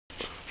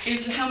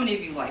How many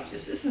of you like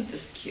this? Isn't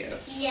this cute?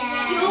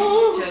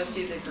 Yeah.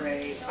 Josie the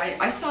Great.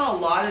 I saw a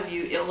lot of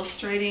you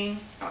illustrating,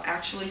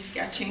 actually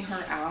sketching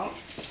her out.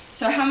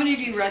 So how many of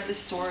you read the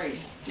story?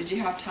 Did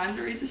you have time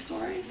to read the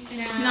story?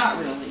 No. Not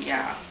really,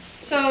 yeah.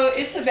 So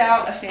it's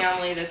about a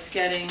family that's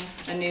getting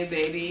a new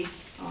baby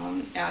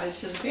added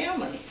to the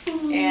family.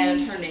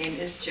 And her name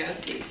is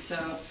Josie. So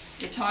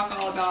they talk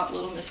all about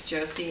little Miss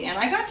Josie. And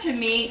I got to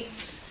meet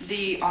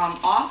the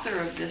author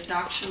of this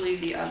actually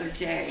the other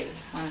day.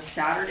 On a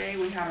Saturday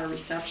we had our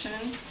reception,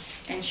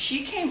 and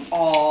she came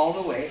all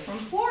the way from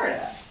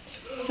Florida.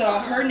 So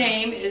her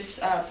name is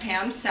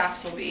Pam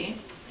Saxelby,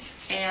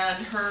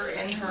 and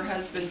her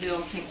husband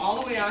Bill came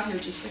all the way out here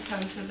just to come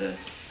to the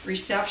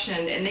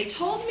reception, and they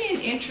told me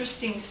an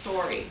interesting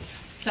story.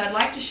 So I'd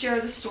like to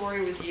share the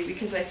story with you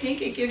because I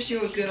think it gives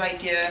you a good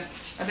idea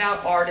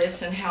about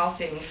artists and how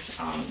things,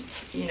 come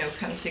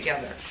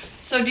together.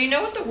 So do you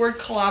know what the word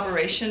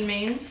collaboration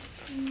means?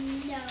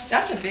 No.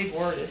 That's a big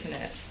word, isn't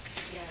it?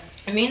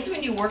 Yes. It means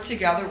when you work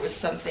together with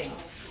something,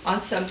 on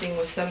something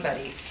with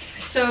somebody.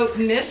 So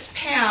Miss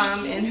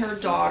Pam and her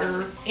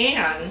daughter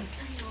Anne,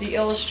 the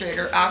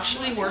illustrator,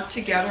 actually worked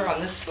together on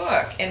this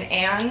book. And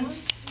Anne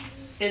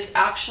is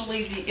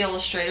actually the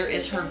illustrator,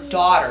 is her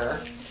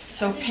daughter.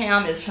 So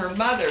Pam is her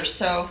mother.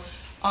 So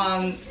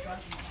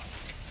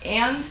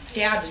Anne's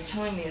dad was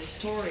telling me a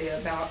story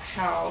about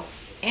how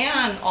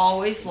Anne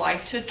always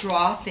liked to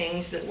draw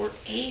things that were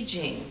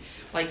aging,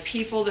 like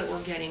people that were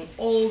getting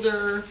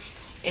older,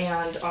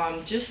 and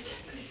just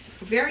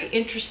very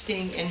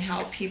interesting in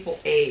how people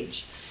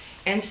age.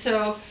 And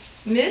so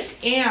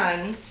Miss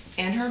Anne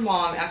and her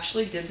mom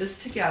actually did this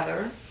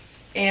together.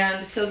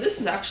 And so this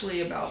is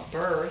actually about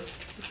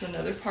birth. It's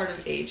another part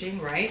of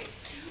aging, right?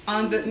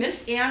 But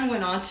Miss Anne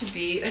went on to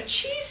be a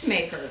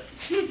cheesemaker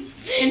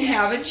and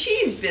have a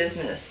cheese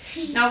business.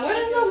 Now, what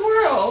in the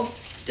world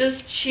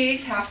does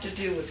cheese have to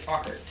do with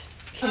art?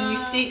 Can you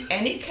see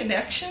any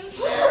connections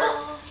there?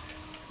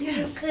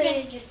 Yes. You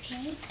could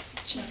paint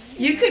cheese.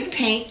 You could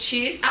paint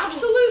cheese?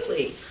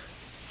 Absolutely.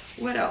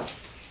 What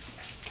else?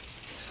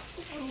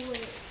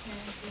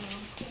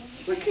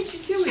 What could you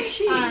do with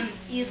cheese?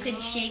 You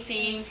could shape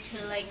it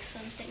into like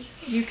something.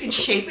 You could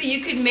shape it.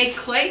 You could make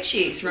clay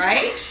cheese,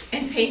 right?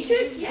 And paint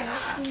it?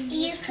 Yeah.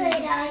 You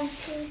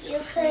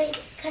could,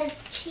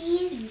 because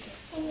cheese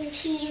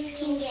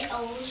can get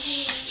old.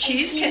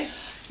 Cheese can,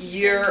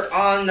 you're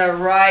on the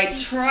right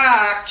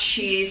track.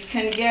 Cheese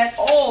can get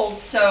old.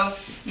 So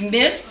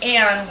Miss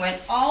Anne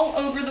went all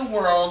over the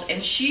world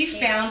and she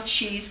found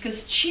cheese,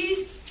 because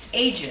cheese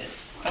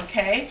ages,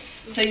 okay?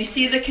 So you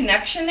see the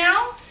connection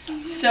now?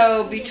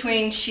 So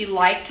between she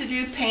liked to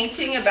do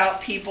painting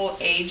about people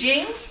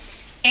aging,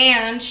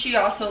 and she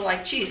also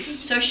liked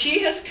cheese. So she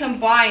has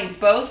combined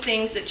both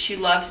things that she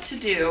loves to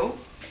do,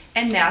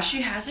 and now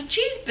she has a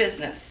cheese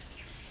business.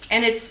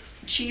 And it's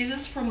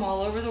cheeses from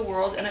all over the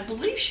world, and I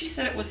believe she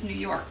said it was New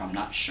York. I'm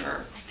not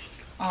sure.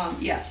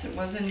 Yes, it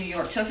was in New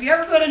York. So if you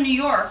ever go to New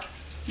York,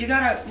 you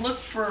got to look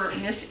for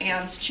Miss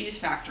Anne's Cheese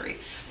Factory.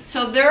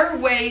 So there are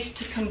ways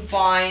to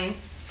combine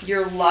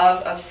your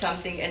love of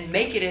something and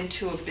make it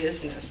into a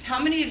business.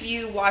 How many of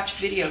you watch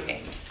video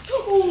games?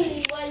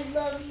 Oh, I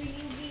love video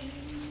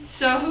games.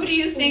 So who do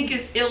you think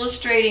is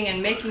illustrating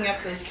and making up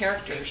those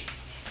characters?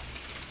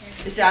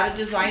 Is that a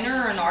designer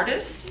or an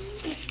artist?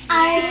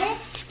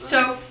 Artist.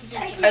 So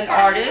an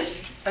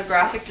artist, a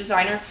graphic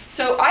designer.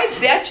 So I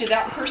bet you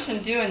that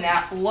person doing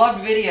that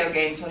loved video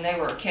games when they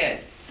were a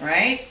kid,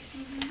 right?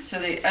 So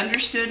they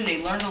understood and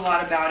they learned a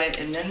lot about it,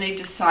 and then they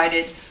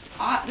decided,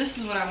 this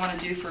is what I want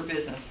to do for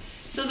business.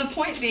 So the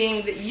point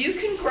being that you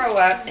can grow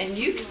up and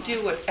you can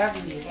do whatever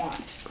you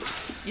want.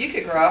 You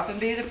could grow up and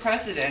be the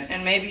president,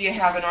 and maybe you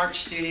have an art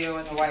studio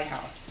in the White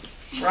House,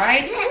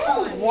 right?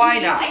 Why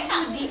not,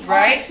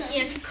 right?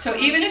 So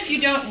even if you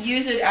don't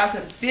use it as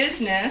a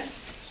business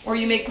or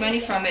you make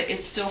money from it,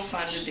 it's still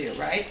fun to do,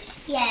 right?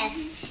 Yes.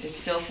 It's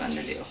still fun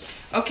to do.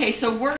 Okay, so we're